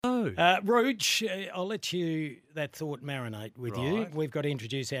go. Rooch, I'll let that thought marinate with you. Right. We've got to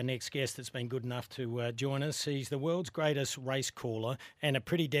introduce our next guest that's been good enough to join us. He's the world's greatest race caller and a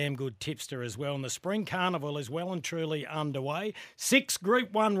pretty damn good tipster as well. And the Spring Carnival is well and truly underway. 6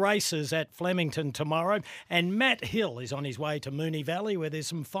 Group 1 races at Flemington tomorrow. And Matt Hill is on his way to Moonee Valley where there's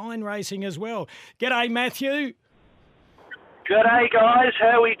some fine racing as well. G'day, Matthew. G'day, guys.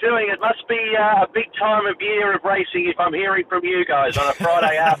 How are we doing? It must be a big time of year of racing if I'm hearing from you guys on a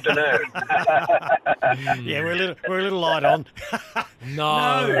Friday afternoon. Yeah, we're a little light on.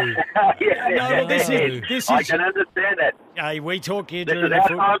 No. I can understand that. Hey, we talk here This during is our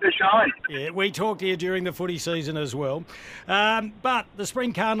time to shine. Yeah, we talked here during the footy season as well. But the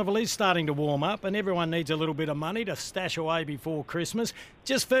Spring Carnival is starting to warm up and everyone needs a little bit of money to stash away before Christmas.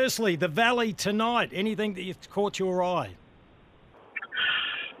 Just firstly, the Valley tonight. Anything that caught your eye?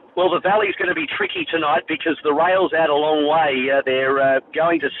 Well, the Valley's going to be tricky tonight because the rail's out a long way. They're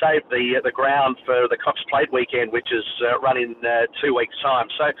going to save the ground for the Cox Plate weekend, which is run in 2 weeks' time.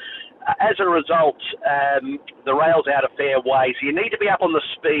 So as a result, the rail's out a fair way. So you need to be up on the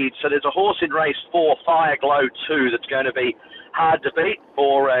speed. So there's a horse in race 4, Fire Glow 2, that's going to be hard to beat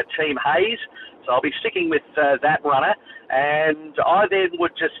for Team Hayes. So I'll be sticking with that runner. And I then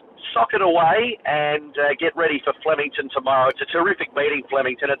would just sock it away and get ready for Flemington tomorrow. It's a terrific meeting,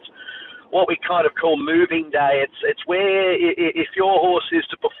 Flemington. It's what we kind of call moving day. It's where if your horse is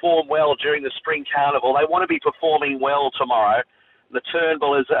to perform well during the Spring Carnival, they want to be performing well tomorrow. The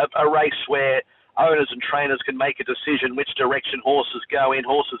Turnbull is a race where owners and trainers can make a decision which direction horses go in.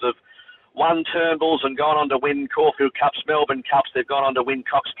 Horses have won Turnbulls and gone on to win Caulfield Cups, Melbourne Cups. They've gone on to win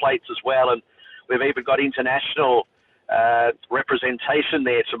Cox Plates as well, and we've even got international representation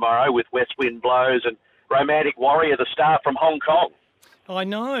there tomorrow with West Wind Blows and Romantic Warrior, the star from Hong Kong. I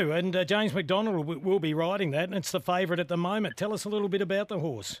know, and James McDonald will be riding that, and it's the favourite at the moment. Tell us a little bit about the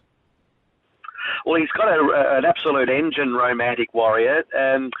horse. Well, he's got an absolute engine, Romantic Warrior,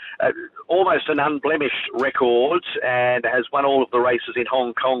 almost an unblemished record, and has won all of the races in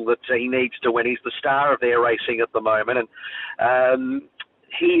Hong Kong that he needs to win. He's the star of their racing at the moment, and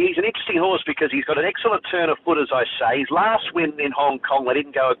he's an interesting horse because he's got an excellent turn of foot, as I say. His last win in Hong Kong, they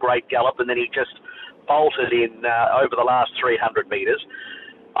didn't go a great gallop, and then he just bolted in over the last 300 metres.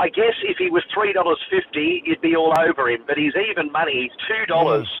 I guess if he was $3.50, you'd be all over him, but he's even money. He's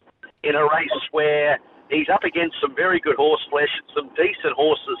 $2 in a race where he's up against some very good horse flesh, some decent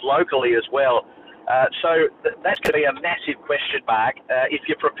horses locally as well. So that's going to be a massive question mark. If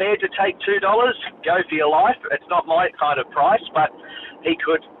you're prepared to take $2, go for your life. It's not my kind of price, but he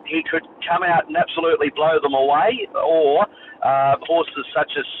could come out and absolutely blow them away. Or horses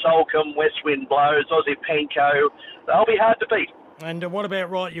such as Solcombe, West Wind Blows, Aussie Penko, they'll be hard to beat. And what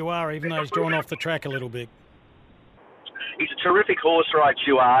about Right You Are, even though he's drawn off the track a little bit? He's a terrific horse, Right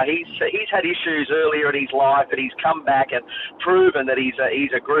You Are. He's had issues earlier in his life, and he's come back and proven that he's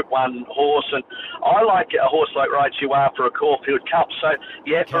a Group 1 horse. And I like a horse like Right You Are for a Caulfield Cup. So,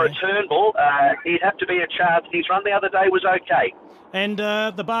 yeah, okay. For a Turnbull, he'd have to be a chance. His run the other day was okay. And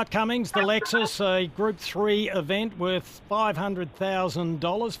the Bart Cummings, the Lexus, a Group 3 event worth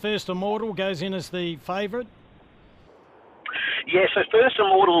 $500,000. First Immortal goes in as the favourite. Yeah, so First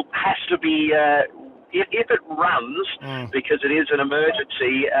Immortal has to be... If it runs, because it is an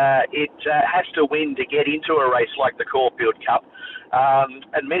emergency, it has to win to get into a race like the Caulfield Cup.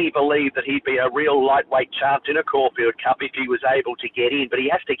 And many believe that he'd be a real lightweight chance in a Caulfield Cup if he was able to get in, but he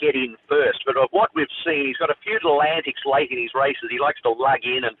has to get in first. But of what we've seen, he's got a few little antics late in his races. He likes to lug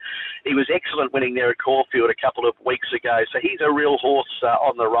in, and he was excellent winning there at Caulfield a couple of weeks ago. So he's a real horse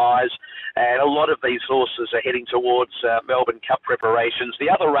on the rise, and a lot of these horses are heading towards Melbourne Cup preparations.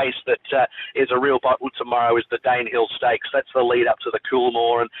 The other race that is a real bottle tomorrow is the Danehill Stakes. That's the lead up to the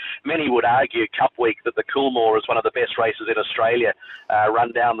Coolmore, and many would argue Cup Week that the Coolmore is one of the best races in Australia.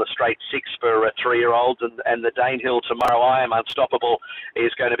 Run down the straight 6 for 3-year-olds, and the Danehill tomorrow, I Am Unstoppable,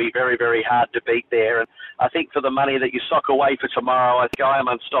 is going to be very, very hard to beat there. And I think for the money that you sock away for tomorrow, I think I Am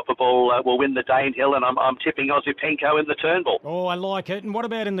Unstoppable will win the Danehill, and I'm tipping Aussie Penko in the Turnbull. Oh, I like it. And what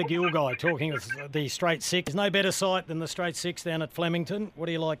about in the Gilgai, talking of the straight 6? There's no better sight than the straight 6 down at Flemington. What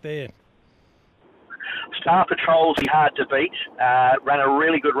do you like there? Star Patrol's hard to beat. Ran a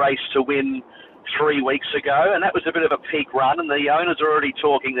really good race to win 3 weeks ago, and that was a bit of a peak run, and the owners are already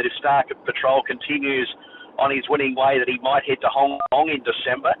talking that if Star Patrol continues on his winning way, that he might head to Hong Kong in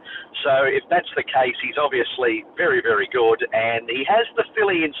December. So if that's the case, he's obviously very, very good, and he has the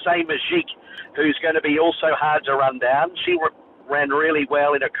filly in Say Magique, who's going to be also hard to run down. She ran really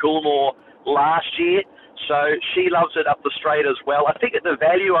well in a Coolmore last year, So she loves it up the straight as well. I think at the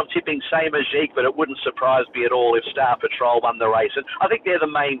value, I'm tipping same as Zeke, but it wouldn't surprise me at all if Star Patrol won the race. And I think they're the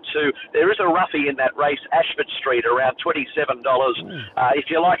main two. There is a roughie in that race, Ashford Street, around $27. If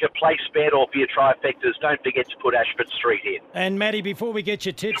you like a place bet or for your trifectas, don't forget to put Ashford Street in. And Matty, before we get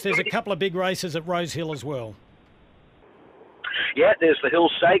your tips, there's a couple of big races at Rose Hill as well. Yeah, there's the Hill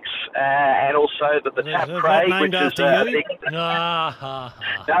Stakes and also the Tap Craig, which is big. No,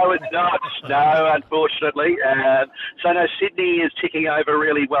 it's not. No, unfortunately. So Sydney is ticking over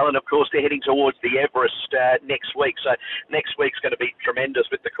really well, and of course they're heading towards the Everest next week. So next week's going to be tremendous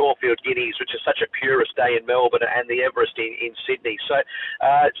with the Caulfield Guineas, which is such a purist day in Melbourne, and the Everest in Sydney. So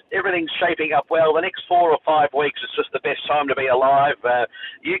everything's shaping up well. The next 4 or 5 weeks is just the best time to be alive.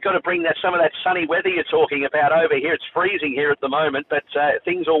 You've got to bring some of that sunny weather you're talking about over here. It's freezing here at the moment, but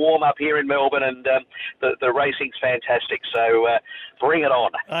things will warm up here in Melbourne, and the racing's fantastic. So bring it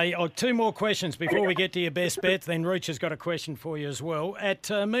on. 2 more questions before we get to your best bet. Then Rooch has got a question for you as well. At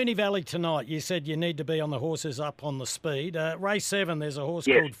Moonee Valley tonight, you said you need to be on the horses up on the speed. Race 7, there's a horse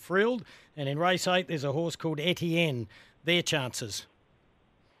called Frilled, and in race 8, there's a horse called Etienne. Their chances?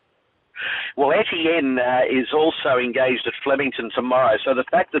 Well, Etienne is also engaged at Flemington tomorrow, so the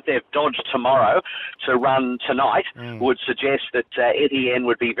fact that they've dodged tomorrow to run tonight would suggest that Etienne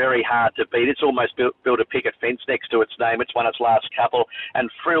would be very hard to beat. It's almost built a picket fence next to its name. It's won its last couple, and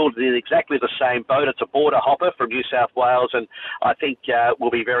Frilled is exactly the same boat. It's a border hopper from New South Wales, and I think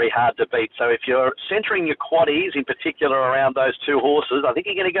will be very hard to beat. So if you're centering your quaddies in particular around those 2 horses, I think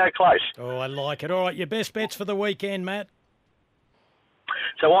you're going to go close. Oh, I like it. All right, your best bets for the weekend, Matt?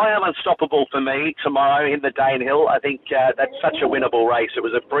 So I Am Unstoppable for me tomorrow in the Danehill. I think that's such a winnable race. It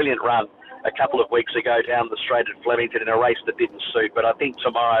was a brilliant run a couple of weeks ago down the straight at Flemington in a race that didn't suit. But I think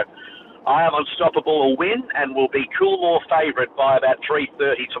tomorrow I Am Unstoppable will win and will be Coolmore favourite by about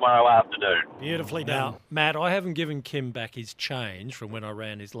 3:30 tomorrow afternoon. Beautifully done. Now, Matt, I haven't given Kim back his change from when I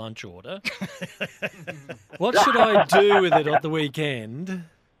ran his lunch order. What should I do with it at the weekend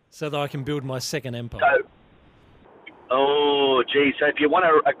so that I can build my second empire? Oh, gee. So if you want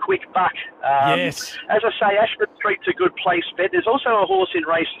a quick buck, yes. As I say, Ashford Street's a good place bet. There's also a horse in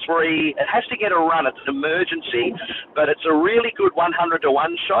race 3. It has to get a run. It's an emergency, but it's a really good 100 to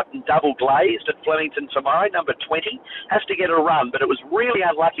 1 shot and double glazed at Flemington tomorrow, number 20. Has to get a run, but it was really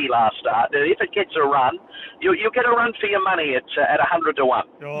unlucky last start. If it gets a run, you'll get a run for your money at 100 to 1.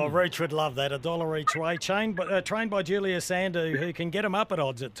 Oh, Reach would love that. $1 each way. Trained by Julius Sandu, who can get him up at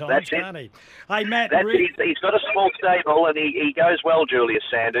odds at times, can't he? Hey, Matt. He's got a small stable, and he goes well, Julius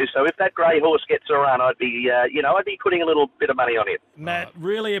Sandu. So if that grey horse gets a run, I'd be putting a little bit of money on him. Matt,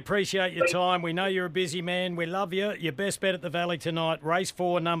 really appreciate your time. We know you're a busy man. We love you. Your best bet at the Valley tonight, race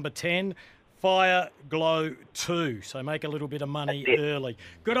 4, number 10, Fire Glow 2. So make a little bit of money early.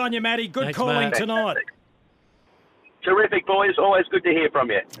 Good on you, Matty. Good calling Matt. tonight. Terrific, boys. Always good to hear from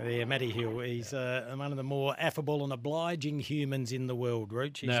you. Yeah, Matty Hill. He's one of the more affable and obliging humans in the world,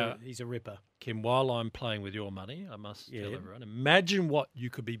 Rooch. He's a ripper. Kim, while I'm playing with your money, I must tell everyone, imagine what you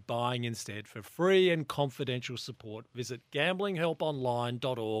could be buying instead. For free and confidential support, visit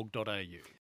gamblinghelponline.org.au.